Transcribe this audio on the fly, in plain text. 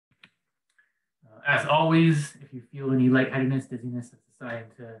As always, if you feel any lightheadedness, dizziness, that's a sign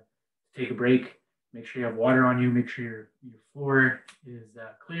to take a break. Make sure you have water on you. Make sure your floor is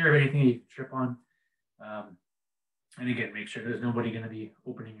clear of anything you can trip on. And again, make sure there's nobody going to be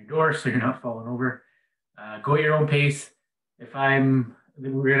opening your door so you're not falling over. Go at your own pace. We're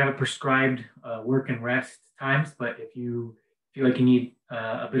going to have prescribed work and rest times, but if you feel like you need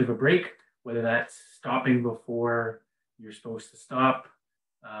a bit of a break, whether that's stopping before you're supposed to stop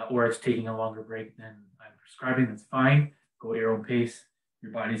or it's taking a longer break than I'm prescribing, that's fine. Go at your own pace.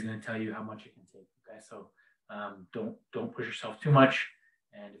 Your body's going to tell you how much it can take. Okay, so don't push yourself too much.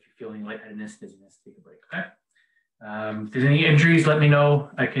 And if you're feeling lightheadedness, dizziness, take a break. Okay. If there's any injuries, let me know.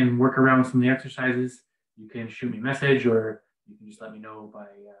 I can work around some of the exercises. You can shoot me a message, or you can just let me know by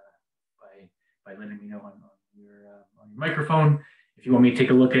letting me know on your microphone. If you want me to take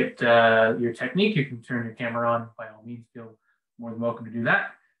a look at your technique, you can turn your camera on. By all means, feel more than welcome to do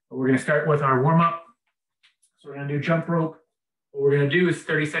that. But we're going to start with our warm up. So we're going to do jump rope. What we're going to do is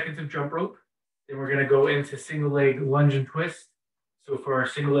 30 seconds of jump rope. Then we're going to go into single leg lunge and twist. So for our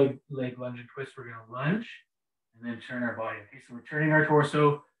single leg lunge and twist, we're going to lunge and then turn our body. Okay, so we're turning our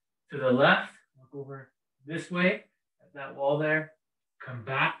torso to the left, look over this way at that wall there, come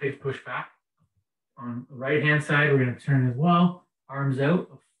back, big push back. On the right hand side, we're going to turn as well, arms out,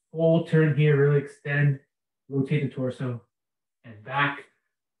 a full turn here, really extend, rotate the torso and back.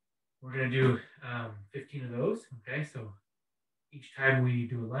 We're going to do 15 of those. Okay, so each time we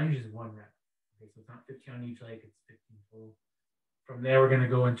do a lunge is 1 rep. Okay, so it's not 15 on each leg, it's 15 total. From there, we're going to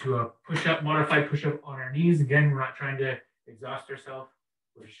go into a push-up, modified push-up on our knees. Again, we're not trying to exhaust ourselves.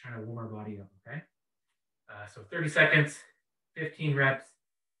 We're just trying to warm our body up, okay? So 30 seconds, 15 reps,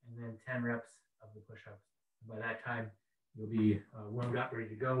 and then 10 reps of the push-ups. By that time, you'll be warmed up, ready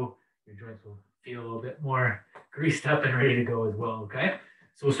to go. Your joints will feel a little bit more greased up and ready to go as well, okay?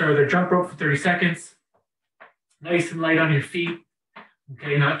 So we'll start with our jump rope for 30 seconds. Nice and light on your feet,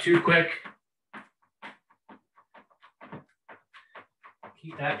 okay? Not too quick.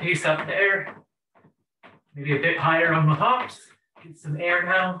 Keep that pace up there. Maybe a bit higher on the hops. Get some air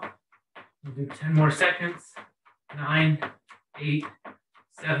now. We'll do 10 more seconds. 9, 8,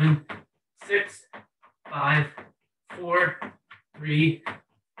 7, 6, 5, 4, 3,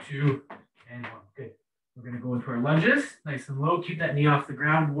 2, and 1. Good. We're going to go into our lunges. Nice and low. Keep that knee off the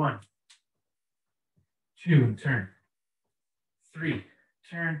ground. 1, 2, and turn. 3,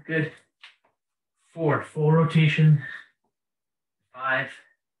 turn. Good. 4, full rotation. 5,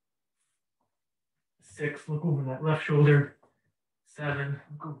 6, look over that left shoulder. 7,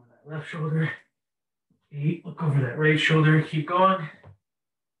 look over that left shoulder. 8, look over that right shoulder. Keep going.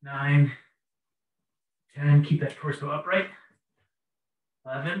 9, 10, keep that torso upright.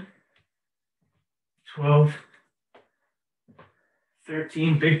 11, 12,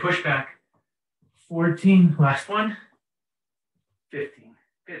 13, big push back. 14, last one. 15,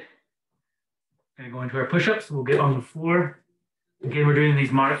 good. Gonna go into our push-ups. We'll get on the floor. Again, we're doing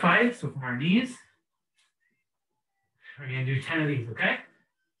these modified, so from our knees. We're going to do 10 of these, okay?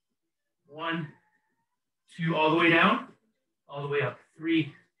 1, 2, all the way down, all the way up.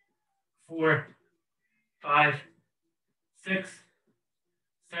 3, 4, 5, 6,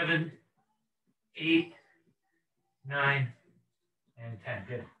 7, 8, 9, and 10.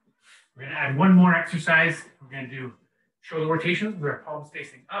 Good. We're going to add one more exercise. We're going to do shoulder rotations with our palms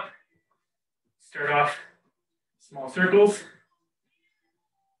facing up. Start off small circles.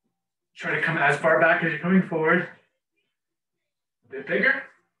 Try to come as far back as you're coming forward. A bit bigger.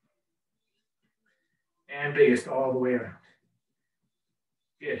 And biggest all the way around.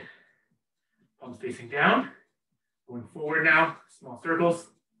 Good. Palms facing down. Going forward now, small circles.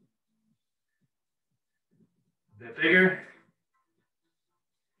 A bit bigger.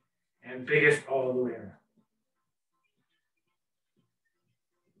 And biggest all the way around.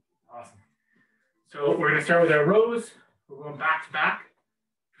 Awesome. So we're going to start with our rows. We're going back to back.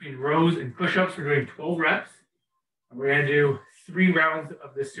 Between rows and push-ups, we're doing 12 reps. And we're going to do 3 rounds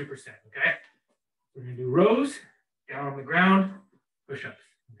of this superset, okay? We're going to do rows, down on the ground, push-ups,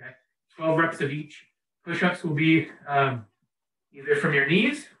 okay? 12 reps of each. Push-ups will be either from your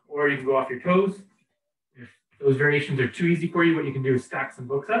knees or you can go off your toes. If those variations are too easy for you, what you can do is stack some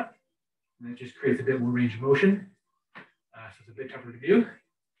books up. And that just creates a bit more range of motion. So it's a bit tougher to do.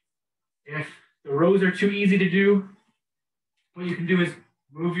 If the rows are too easy to do, what you can do is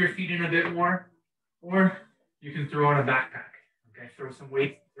move your feet in a bit more, or you can throw on a backpack. Okay, throw some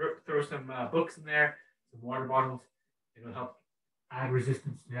weights, throw some books in there, some water bottles. It'll help add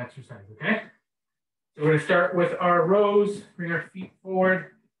resistance to the exercise. Okay, so we're going to start with our rows. Bring our feet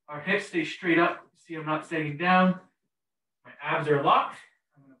forward. Our hips stay straight up. See, I'm not sagging down. My abs are locked.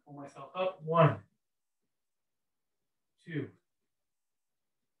 I'm going to pull myself up. 1, 2,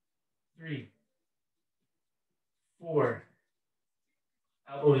 3, 4.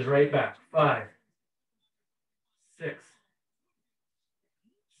 Elbows right back. 5, 6,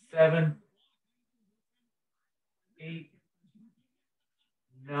 7, 8,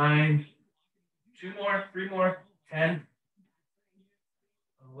 9. 2 more, 3 more. 10,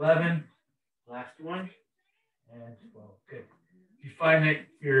 11. Last one. And 12. Good. If you find that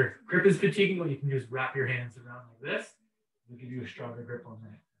your grip is fatiguing, well, you can just wrap your hands around like this. It'll give you a stronger grip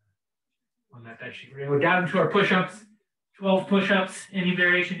on that bed sheet. We're going to go down to our push-ups. 12 push-ups, any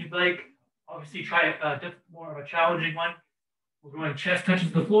variation you'd like. Obviously, try a more of a challenging one. We're going chest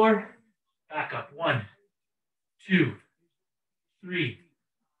touches the floor. Back up. 1, 2, 3,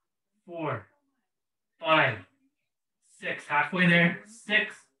 4, 5, 6. Halfway there.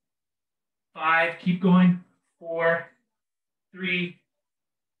 6, 5. Keep going. 4, 3,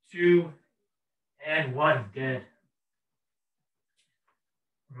 2, and 1. Good.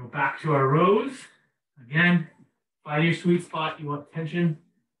 We'll go back to our rows. Again, find your sweet spot. You want tension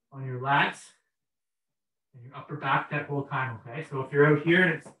on your lats and your upper back that whole time, okay? So if you're out here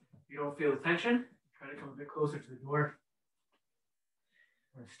and you don't feel the tension, try to come a bit closer to the door.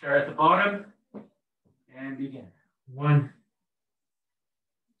 We're going to start at the bottom and begin. 1,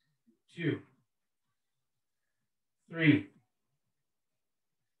 2, 3,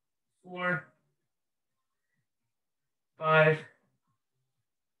 4, 5,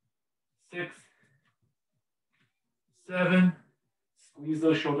 6, 7. Squeeze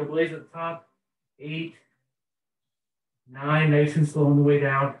those shoulder blades at the top. 8, 9. Nice and slow on the way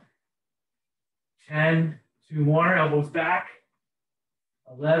down. 10. 2 more. Elbows back.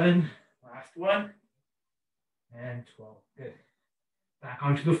 11. Last one. And 12. Good. Back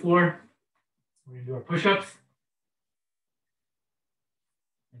onto the floor. We're going to do our push-ups.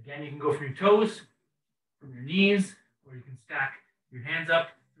 Again, you can go from your toes, from your knees, or you can stack your hands up.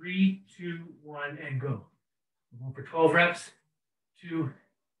 3, 2, 1, and go. We're going for 12 reps. 2,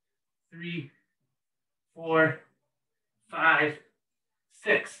 3, 4, 5,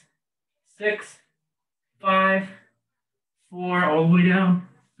 6, 6, 5, 4, all the way down.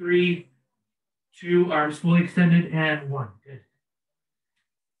 3, 2, arms fully extended, and 1. Good.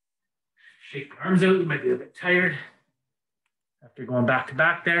 Shake the arms out. You might be a bit tired after going back to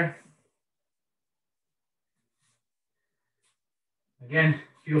back there. Again,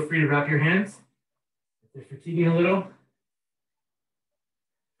 feel free to wrap your hands if they're fatiguing a little.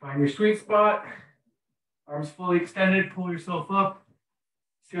 Find your sweet spot. Arms fully extended. Pull yourself up.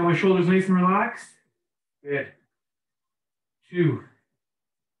 See how my shoulders nice and relaxed? Good. 2,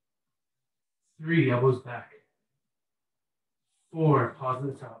 3, elbows back. 4, pause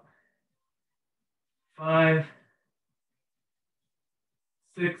at the top. 5,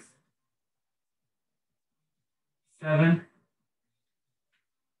 6, 7,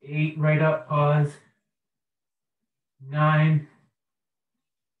 8, right up, pause. 9,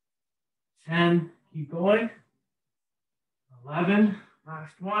 10, keep going. 11,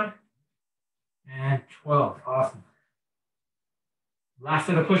 last one. And 12, awesome. Last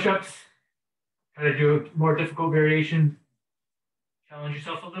set of push-ups. Try to do a more difficult variation. Challenge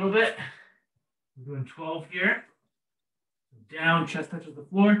yourself a little bit. We're doing 12 here. Down, chest touches the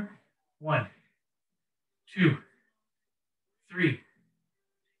floor. 1, 2, 3,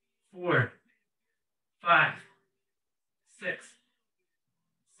 4, 5, 6,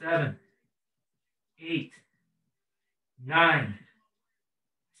 7, 8, 9,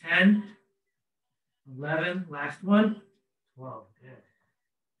 10, 11, last one, 12. Good.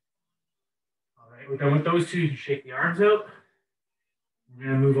 All right, we're done with those two. You can shake the arms out. We're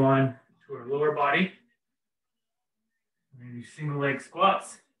going to move on to our lower body. We're going to do single leg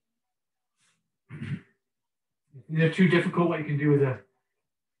squats. If these are too difficult, what you can do is a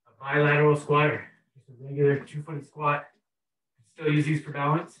bilateral squat or just a regular 2-footed squat. You can still use these for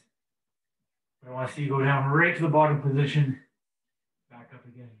balance. But I want to see you go down right to the bottom position. Back up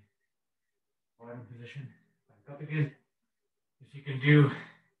again. Bottom position. Back up again. If you can do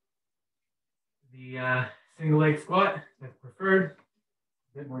the single leg squat, that's preferred.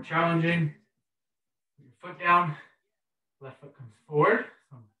 A bit more challenging. Put your foot down. Left foot comes forward.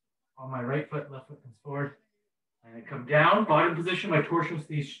 So on my right foot, left foot comes forward. And I come down, bottom position, my torso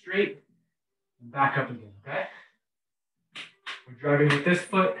stays straight. And back up again, okay? We're driving with this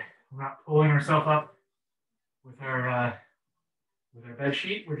foot. We're not pulling ourselves up with our bed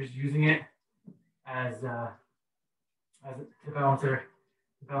sheet. We're just using it as to balance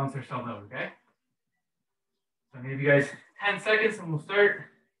ourselves out, okay? So I'm going to give you guys 10 seconds and we'll start.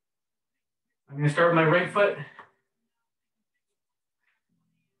 I'm going to start with my right foot.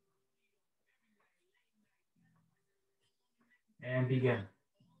 and begin.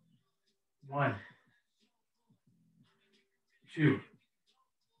 1, 2,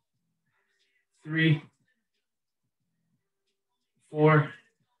 3, 4,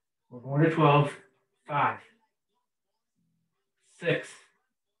 we're going to 12, 5, 6,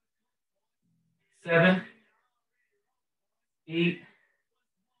 7, 8,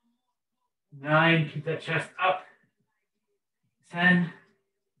 9, keep that chest up, 10,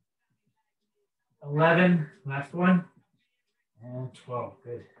 11, last one, and 12,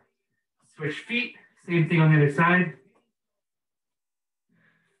 good. Switch feet, same thing on the other side.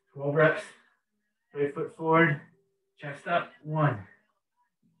 12 reps, right foot forward, chest up, 1,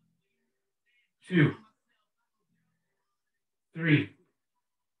 2, 3,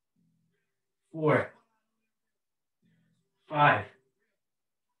 4, 5,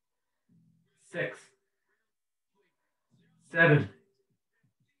 6, 7,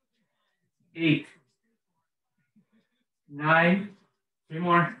 8, 9, 3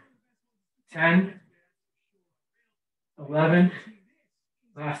 more, 10, 11,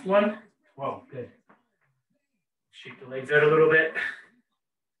 last one, 12, good. Shake the legs out a little bit.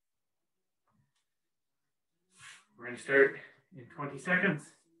 We're going to start in 20 seconds.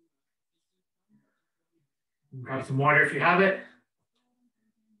 Grab some water if you have it.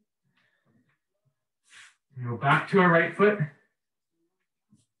 We go back to our right foot.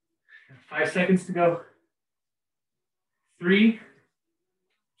 5 seconds to go. 3,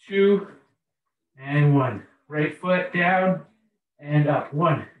 2, and 1. Right foot down and up.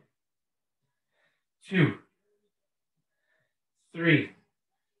 1, 2, 3,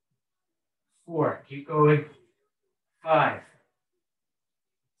 4. Keep going. 5,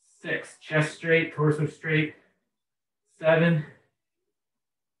 6. Chest straight, torso straight. 7,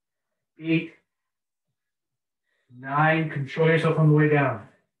 8, 9. Control yourself on the way down.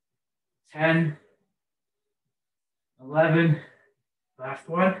 10, 11, last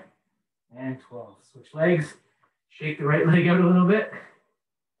one, and 12. Switch legs. Shake the right leg out a little bit.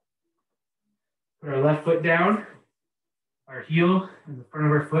 Put our left foot down. Our heel in the front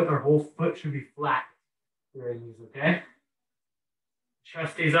of our foot, our whole foot should be flat. Your knees, okay?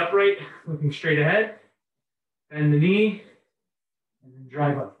 Chest stays upright, looking straight ahead. Bend the knee, and then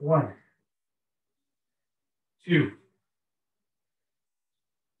drive up. 1, 2,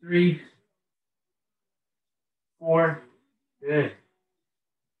 3, 4, good.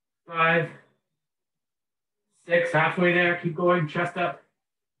 5, 6, halfway there, keep going, chest up.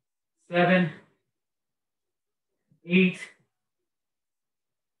 7, 8,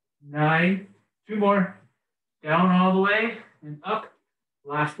 9, 2 more. Down all the way and up.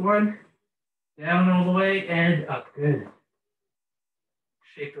 Last one. Down all the way and up. Good.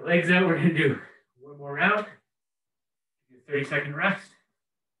 Shake the legs out. We're going to do one more round. Do a 30-second rest.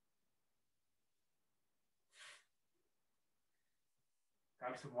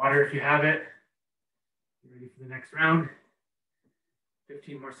 Grab some water if you have it. Get ready for the next round.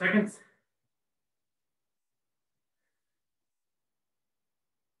 15 more seconds.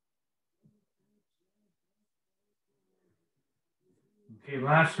 Okay,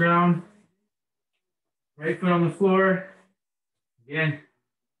 last round. Right foot on the floor. Again,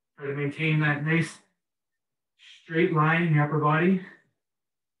 try to maintain that nice straight line in your upper body.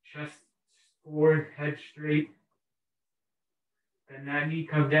 Chest forward, head straight. Bend that knee,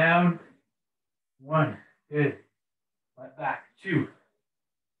 come down. 1, good. Butt back. 2,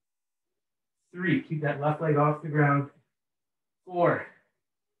 3, keep that left leg off the ground. 4,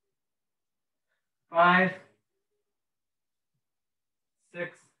 5,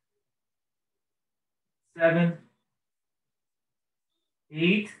 6, 7,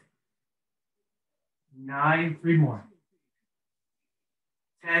 8, 9, 3 more.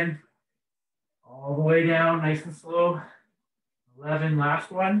 10, all the way down, nice and slow. 11,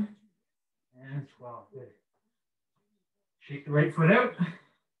 last one. And 12, good. Shake the right foot out.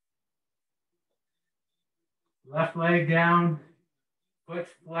 Left leg down, foot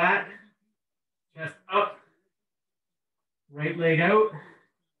flat, chest up. Right leg out.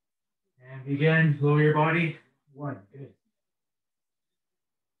 And begin, lower your body. 1, good.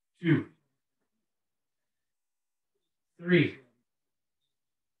 2, 3,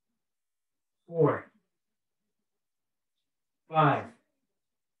 4, 5,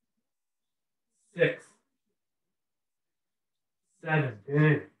 6, 7,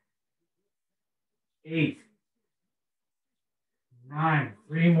 good. 8, 9,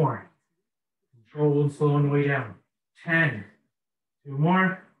 3 more. Control and slow on the way down. 10, 2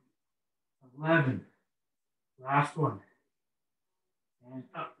 more. 11, last one. And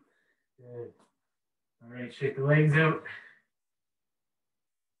up. Good. All right, shake the legs out.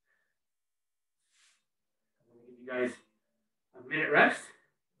 I'm going to give you guys a minute rest.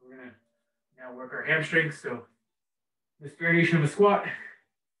 We're gonna now work our hamstrings. So this variation of a squat is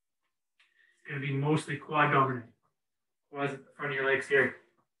gonna be mostly quad dominant. Quads at the front of your legs here.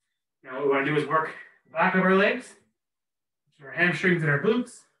 Now what we want to do is work the back of our legs, which are our hamstrings and our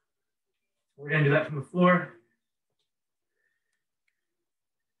glutes. We're going to do that from the floor.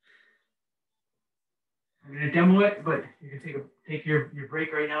 I'm going to demo it, but you can take your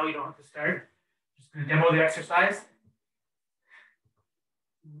break right now. You don't have to start. Just going to demo the exercise.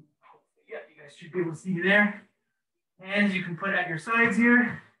 Yeah, you guys should be able to see me there. Hands you can put at your sides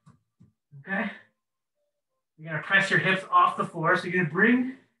here. Okay. You're going to press your hips off the floor. So you're going to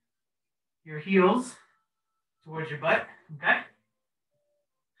bring your heels towards your butt. Okay.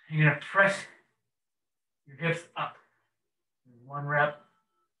 You're going to press your hips up. 1 rep,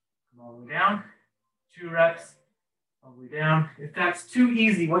 come all the way down. 2 reps, all the way down. If that's too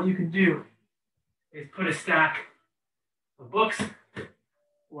easy, what you can do is put a stack of books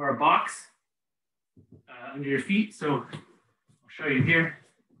or a box under your feet. So I'll show you here.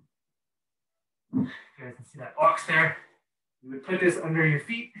 You guys can see that box there. You would put this under your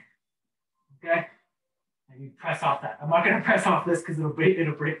feet, okay? And you press off that. I'm not going to press off this because it'll break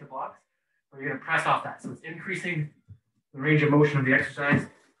the box, but you're going to press off that. So it's increasing the range of motion of the exercise.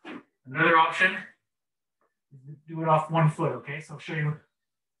 Another option is to do it off 1 foot, okay? So I'll show you.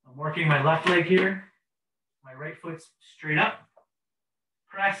 I'm working my left leg here. My right foot's straight up.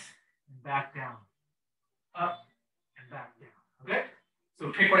 Press and back down. Up and back down, okay?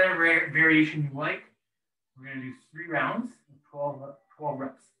 So pick whatever variation you like. We're going to do 3 rounds, 12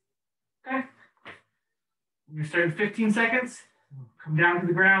 reps, okay? You're starting 15 seconds. Come down to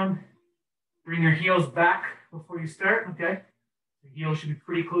the ground. Bring your heels back before you start, okay? The heels should be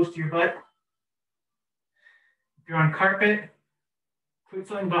pretty close to your butt. If you're on carpet, put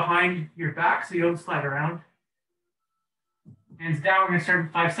something behind your back so you don't slide around. Hands down, we're going to start in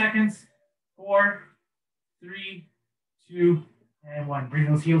 5 seconds. 4, 3, 2, and 1. Bring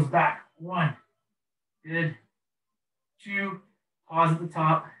those heels back. 1. Good. 2. Pause at the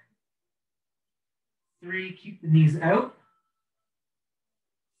top. 3. Keep the knees out.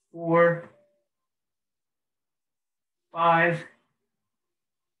 4. 5.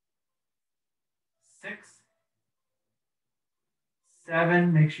 6.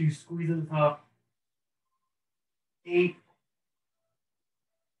 7. Make sure you squeeze at the top. 8.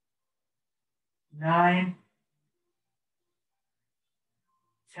 9.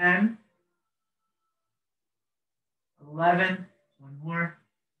 10. 11. 1 more.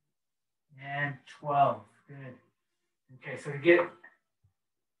 And 12. Good. Okay, so to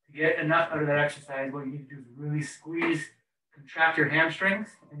get enough out of that exercise, what you need to do is really squeeze, contract your hamstrings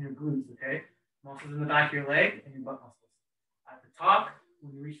and your glutes, okay? Muscles in the back of your leg and your butt muscles. At the top,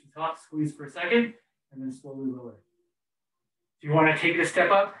 when you reach the top, squeeze for a second and then slowly lower. If you want to take it a step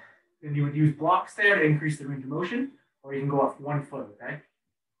up, then you would use blocks there to increase the range of motion, or you can go off 1 foot, okay?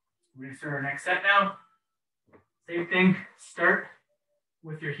 We're going to start our next set now. Same thing, start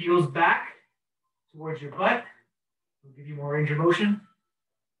with your heels back towards your butt. We'll give you more range of motion.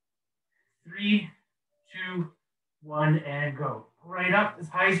 3, 2, 1, and go. Right up as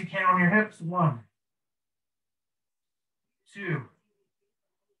high as you can on your hips. 1, 2,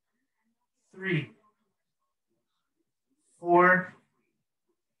 3, 4,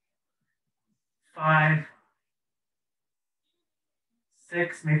 5,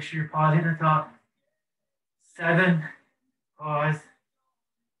 6. Make sure you're pausing at the top. 7, pause.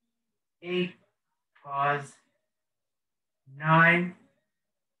 8, pause. 9,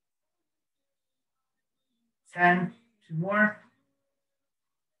 10, 2 more.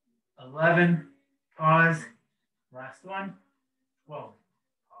 11, pause. Last one. 12,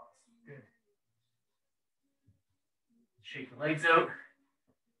 pause. Good. Shake the legs out.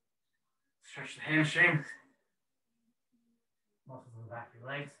 Stretch the hamstrings. Muscles in the back of your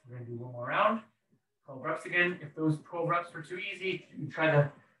legs. We're going to do 1 more round. 12 reps again. If those 12 reps were too easy, you can try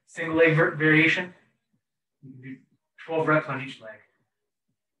the single leg variation. You can do 12 reps on each leg.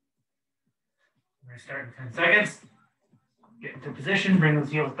 We're going to start in 10 seconds. Get into position, bring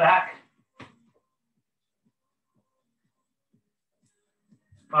those heels back.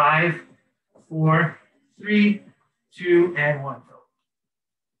 5, 4, 3, 2, and 1. Go.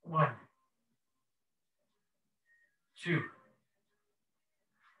 1, 2,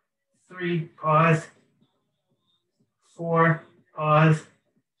 3, pause. 4, pause.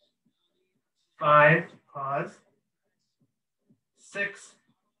 5, pause. 6,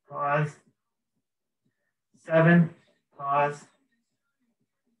 pause. 7, pause.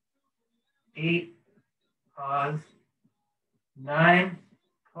 8, pause. 9,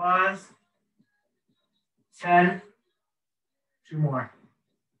 pause. 10, 2 more.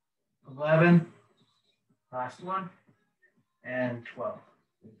 11. Last one. And 12.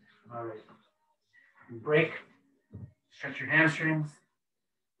 All right. Break. Stretch your hamstrings.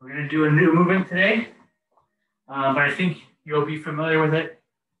 We're going to do a new movement today, but I think you'll be familiar with it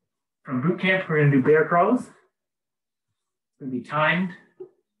from boot camp. We're going to do bear crawls. It's going to be timed.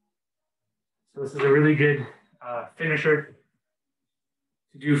 So this is a really good finisher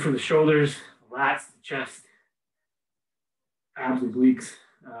to do for the shoulders, lats, the chest, abs, obliques,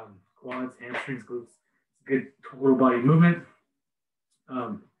 quads, hamstrings, glutes. It's a good total body movement.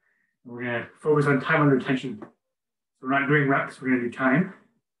 We're going to focus on time under tension. So we're not doing reps, we're going to do time.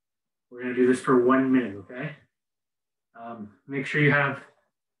 We're going to do this for 1 minute, okay? Make sure you have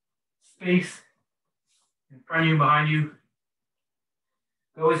space in front of you, behind you.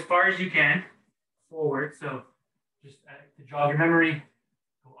 Go as far as you can forward. So just to jog your memory,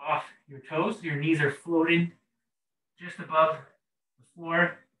 go off your toes. So your knees are floating just above the floor.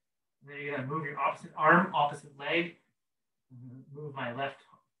 And then you're going to move your opposite arm, opposite leg. Move my left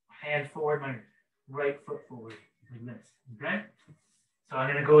hand forward, my right foot forward, like this, okay? So I'm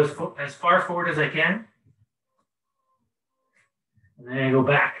going to go as far forward as I can. And then I go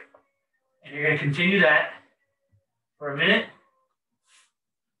back. And you're going to continue that for a minute.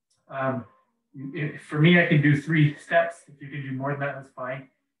 For me, I can do 3 steps. If you can do more than that, that's fine.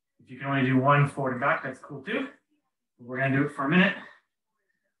 If you can only do 1 forward and back, that's cool too. But we're going to do it for a minute.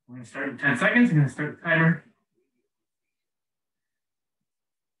 We're going to start in 10 seconds. I'm going to start the timer.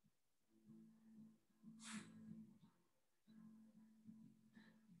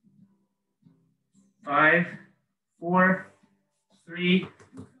 5, 4, 3,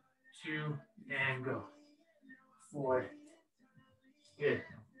 2, and go. Forward. Good.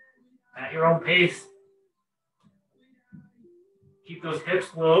 At your own pace. Keep those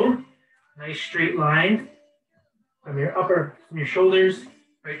hips low. Nice straight line from your shoulders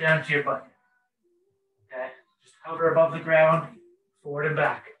right down to your butt. Okay. Just hover above the ground, forward and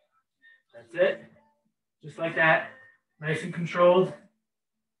back. That's it. Just like that. Nice and controlled.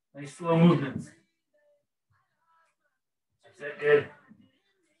 Nice slow movements. That's it. Good.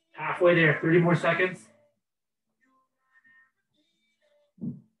 Halfway there. 30 more seconds.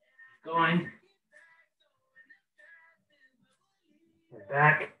 Going. Get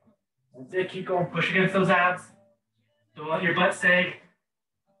back. That's it. Keep going. Push against those abs. Don't let your butt sag.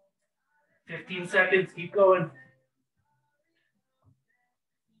 15 seconds. Keep going.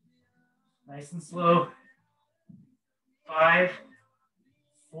 Nice and slow. 5,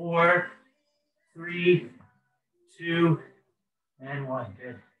 4, 3, 2, and 1.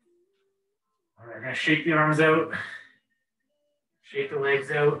 Good. All right, now shake the arms out. Shake the legs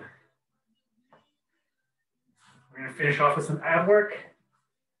out. We're going to finish off with some ab work.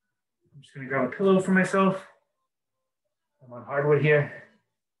 I'm just going to grab a pillow for myself. I'm on hardwood here.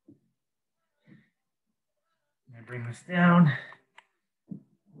 I'm going to bring this down.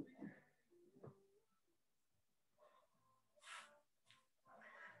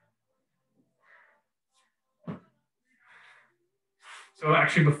 So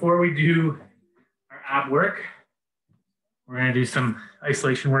actually, before we do our ab work, we're going to do some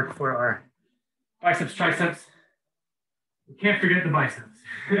isolation work for our biceps, triceps. We can't forget the biceps.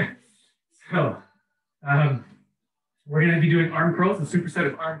 So we're going to be doing arm curls, a superset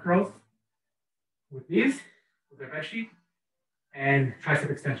of arm curls with these, with our bed sheet, and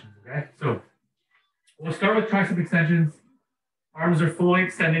tricep extensions, okay? So we'll start with tricep extensions. Arms are fully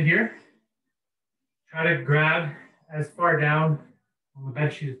extended here. Try to grab as far down on the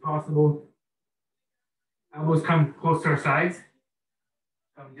bed sheet as possible. Elbows come close to our sides.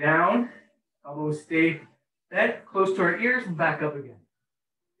 Come down. Elbows stay bent, close to our ears, and back up again.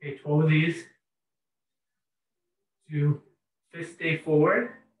 Okay, 12 of these. 2, fists stay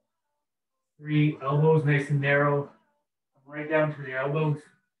forward. 3, elbows nice and narrow. Come right down to the elbows.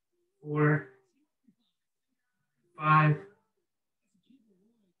 4, 5,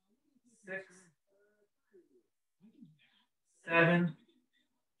 6, 7,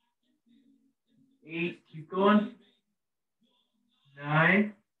 8, keep going.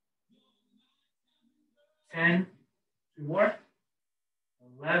 9, 10, 2 more.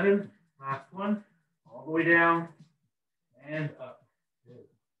 11, last one. All the way down and up. Good.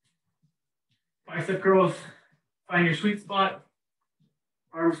 Bicep curls, find your sweet spot.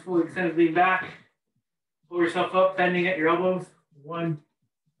 Arms fully extended, lean back. Pull yourself up, bending at your elbows. 1,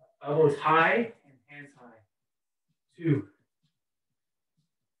 elbows high and hands high. 2,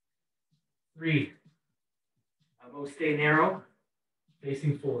 3, elbows stay narrow,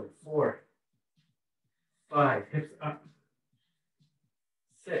 facing forward. 4, 5, hips up.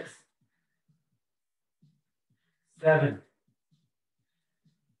 6, 7,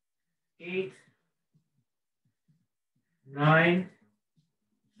 8, 9,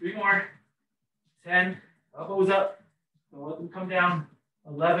 3 more, 10, elbows up, don't let them come down,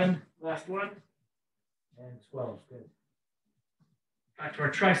 11, last one, and 12, good. Back to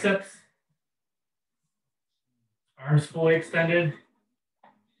our triceps, arms fully extended.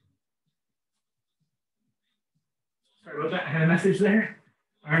 Sorry about that, I had a message there.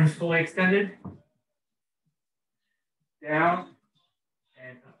 Arms fully extended, down,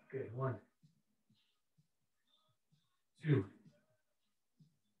 and up, good, 1, 2,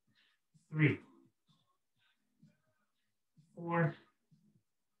 3, 4,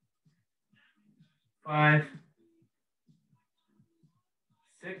 5,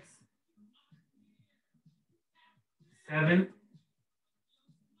 6, 7,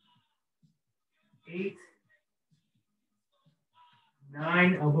 8,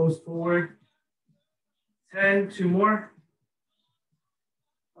 9, elbows forward, 10, 2 more,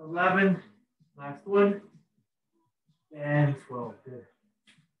 11, last one, and 12, good.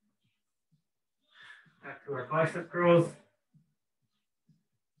 Back to our bicep curls.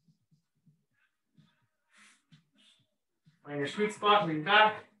 Find your sweet spot, lean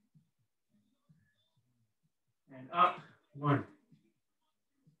back, and up, 1,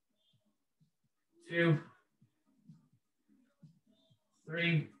 2,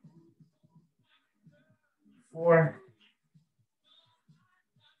 3, 4,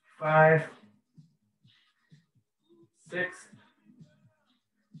 5, 6,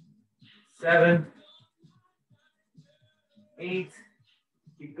 7, 8,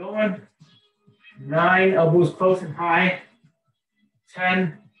 keep going, 9, elbows close and high,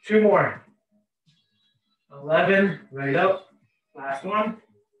 10, 2 more, 11, right up, last one,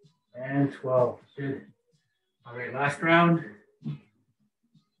 and 12, good. All right, last round,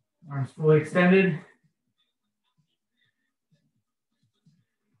 arms fully extended.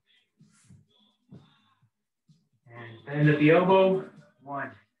 And bend at the elbow,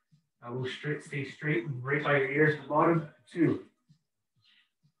 1, elbow straight, stay straight, right by your ears at the bottom, 2,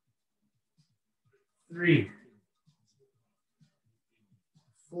 3,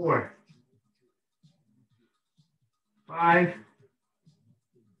 4, 5,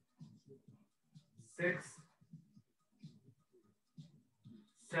 6,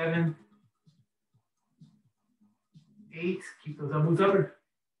 7, 8, keep those elbows up,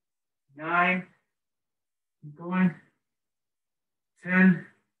 9, keep going, 10,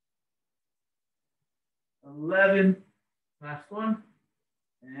 11, last one,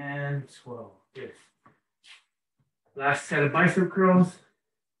 and 12, good. Last set of bicep curls.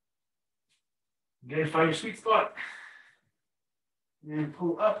 Again, find your sweet spot. And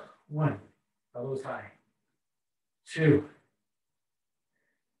pull up, 1, elbows high, 2,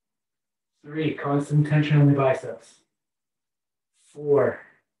 3, constant tension on the biceps, 4,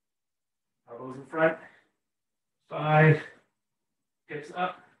 elbows in front, 5, hips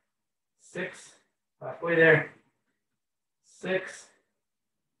up, 6, halfway there, 6,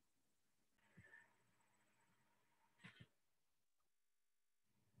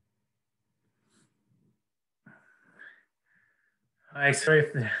 'Hi, sorry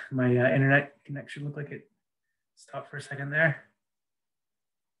if my internet connection looked like it stopped for a second there.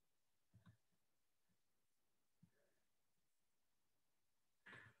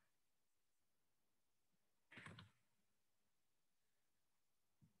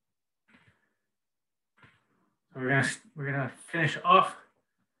 So we're gonna finish off.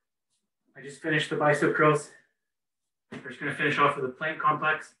 I just finished the bicep curls. We're just gonna finish off with a plank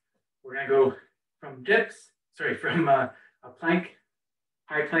complex. We're gonna go from a plank,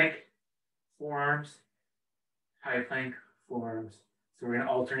 high plank, forearms, high plank, forearms. So we're gonna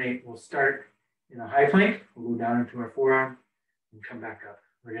alternate. We'll start in a high plank. We'll go down into our forearm and come back up.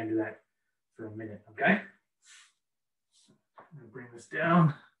 We're gonna do that for a minute, okay? I'm gonna bring this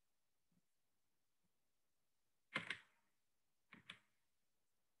down.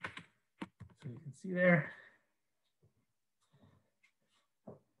 So you can see there.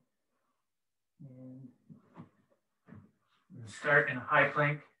 And we're gonna start in a high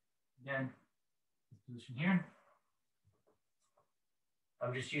plank. Again, this position here.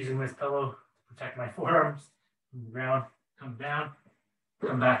 I'm just using this pillow to protect my forearms from the ground. Come down,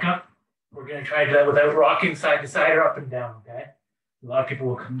 come back up. We're gonna try to do that without rocking side to side or up and down, okay? A lot of people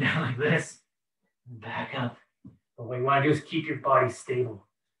will come down like this and back up. But what you wanna do is keep your body stable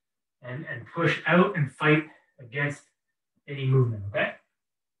and push out and fight against any movement, okay?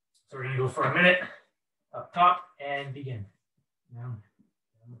 So we're gonna go for a minute, up top and begin. Down,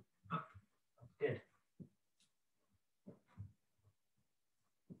 down, up, good.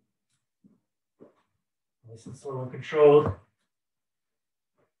 Nice and slow and controlled.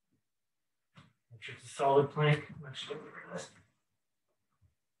 solid plank. Much get rid of this.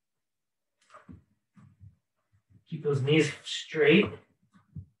 Keep those knees straight.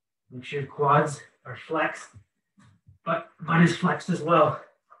 Make sure your quads are flexed. Butt is flexed as well.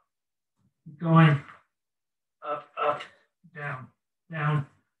 Keep going. Up, up, down, down.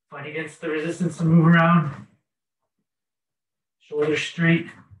 Fight against the resistance to move around. Shoulders straight.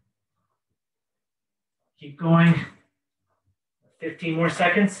 Keep going. 15 more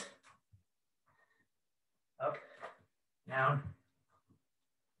seconds. Up, down.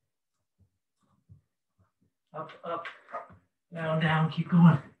 Up, up, down, down. Keep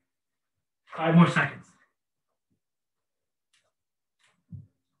going. 5 more seconds.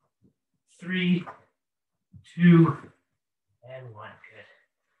 3, 2, and 1. Good.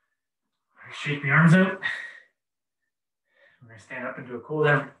 All right, shake the arms out. We're going to stand up and do a cool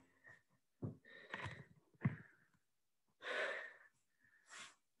down.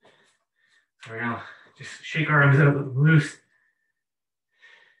 So we're going to just shake our arms out, let them loose.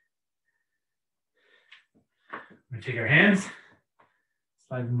 We're going to take our hands,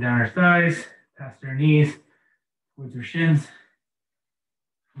 slide them down our thighs, past our knees, towards our shins.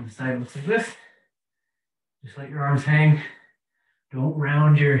 On the side looks like this. Just let your arms hang. Don't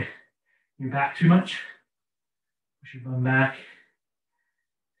round your back too much. Push your bum back.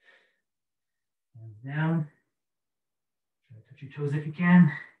 Hands down. Try to touch your toes if you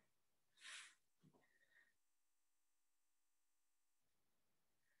can.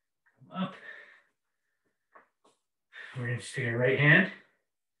 Come up. We're going to just take our right hand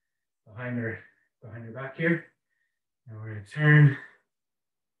behind our back here. And we're going to turn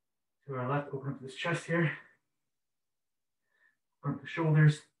to our left, open up this chest here. Open up the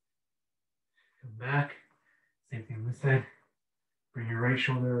shoulders. Come back. Same thing on this side. Bring your right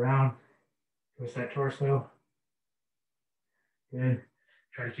shoulder around. Twist that torso. Good.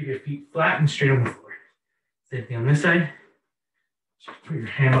 Try to keep your feet flat and straight on the floor. Same thing on this side. Just put your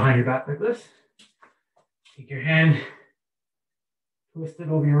hand behind your back like this. Take your hand, twist it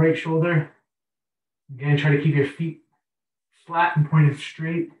over your right shoulder. Again, try to keep your feet flat and pointed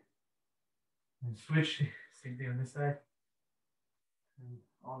straight. And switch. Same thing on this side. And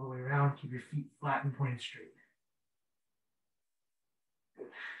all the way around, keep your feet flat and pointed straight. Good.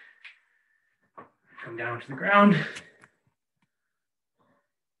 Come down to the ground.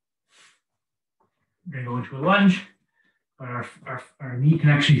 We're going to go into a lunge, but our knee can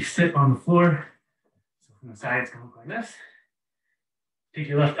actually sit on the floor. So from the side, it's going to look like this. Take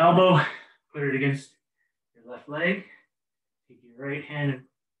your left elbow, put it against your left leg. Take your right hand and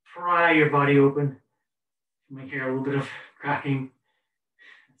pry your body open. You might hear a little bit of cracking.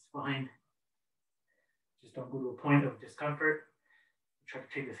 That's fine. Just don't go to a point of discomfort. Try to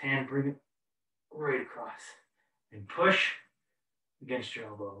take this hand, bring it right across, and push against your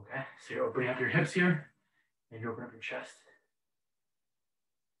elbow, okay? So you're opening up your hips here, and you open up your chest.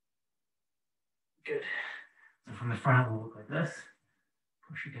 Good. So from the front, it will look like this.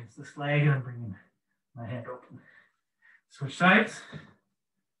 Push against this leg, and I'm bringing my hand open. Switch sides.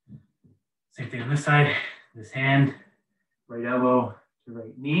 Same thing on this side. This hand, right elbow to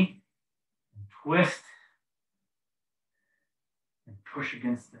right knee, and twist, and push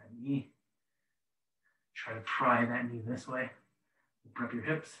against that knee. Try to pry that knee this way. Open up your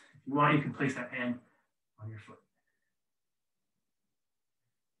hips. If you want, you can place that hand on your foot.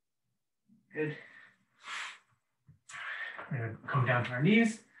 Good. We're going to come down to our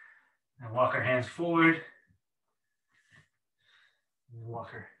knees and walk our hands forward. And walk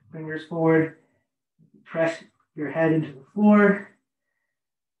our fingers forward. Press your head into the floor.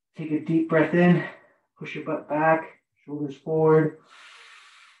 Take a deep breath in. Push your butt back. Shoulders forward.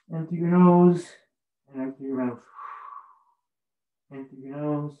 In through your nose and out through your mouth. In through your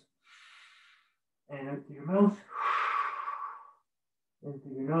nose and out through your mouth. In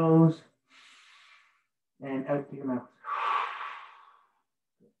through your nose and out through your mouth.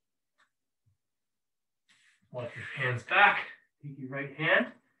 Walk your hands back. Take your right hand.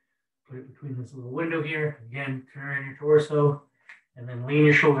 Put it between this little window here. Again, turn your torso and then lean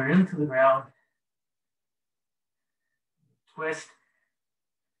your shoulder into the ground. Twist.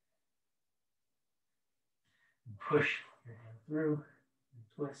 And push your hand through and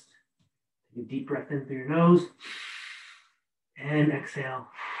twist. Take a deep breath in through your nose and exhale.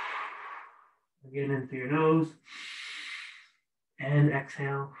 Again, in through your nose and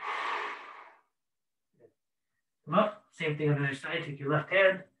exhale. Come up. Same thing on the other side. Take your left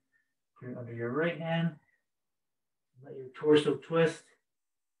hand, put it under your right hand. Let your torso twist.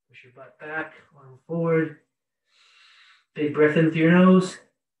 Push your butt back, arm forward. Big breath in through your nose.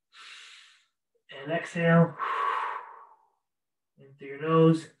 And exhale. In through your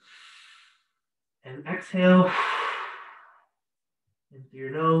nose. And exhale into your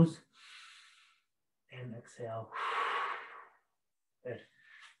nose. And exhale. Good.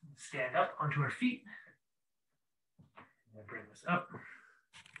 Stand up onto our feet. And bring this up.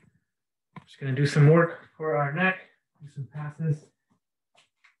 Just going to do some work for our neck. Do some passes.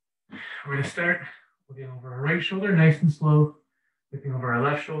 We're going to start looking over our right shoulder, nice and slow. Looking over our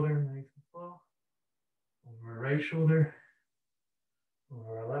left shoulder, nice and slow. Over our right shoulder.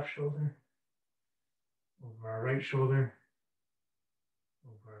 Over our left shoulder. Over our right shoulder.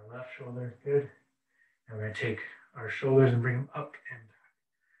 Over our left shoulder. Good. And we're going to take our shoulders and bring them up and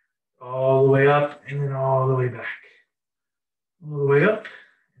back. All the way up and then all the way back. All the way up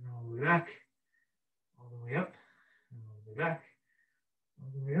and all the way back. All the way up and all the way back. All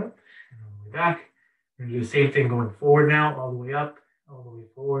the way up and all the way back. We're going to do the same thing going forward now. All the way up, all the way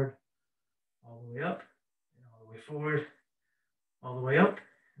forward. All the way up and all the way forward. All the way up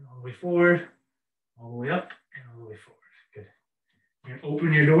and all the way forward. All the way up and all the way forward. Good. You're going to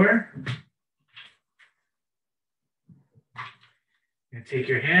open your door. You're going to take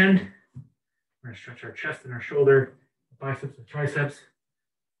your hand. We're going to stretch our chest and our shoulder, biceps and triceps.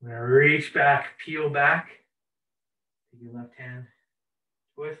 We're going to reach back, peel back. Take your left hand,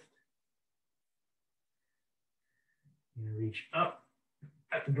 twist. You're going to reach up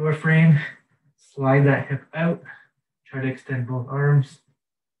at the door frame. Slide that hip out. Try to extend both arms.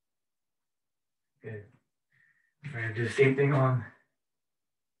 Good. We're going to do the same thing on,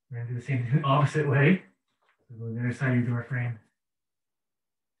 we're going to do the same thing the opposite way. So go to the other side of your door frame.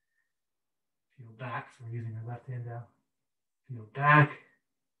 Feel back, so we're using our left hand now. Feel back.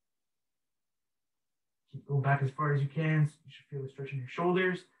 Keep going back as far as you can. So you should feel the stretch in your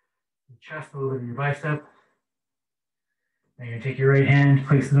shoulders, your chest, a little bit of your bicep. Now you're going to take your right hand,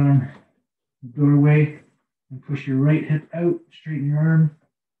 place it on the doorway, and push your right hip out, straighten your arm.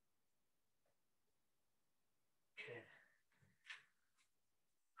 Okay.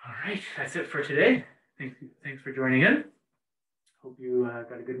 All right, that's it for today. Thanks for joining in. Hope you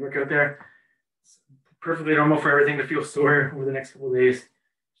got a good workout there. It's perfectly normal for everything to feel sore over the next couple of days.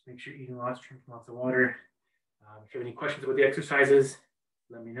 Just make sure you're eating lots, drinking lots of water. If you have any questions about the exercises,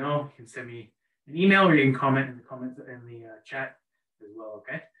 let me know. You can send me an email or you can comment in the comments in the chat as well,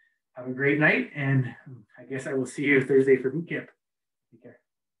 okay? Have a great night, and I guess I will see you Thursday for boot camp. Take care.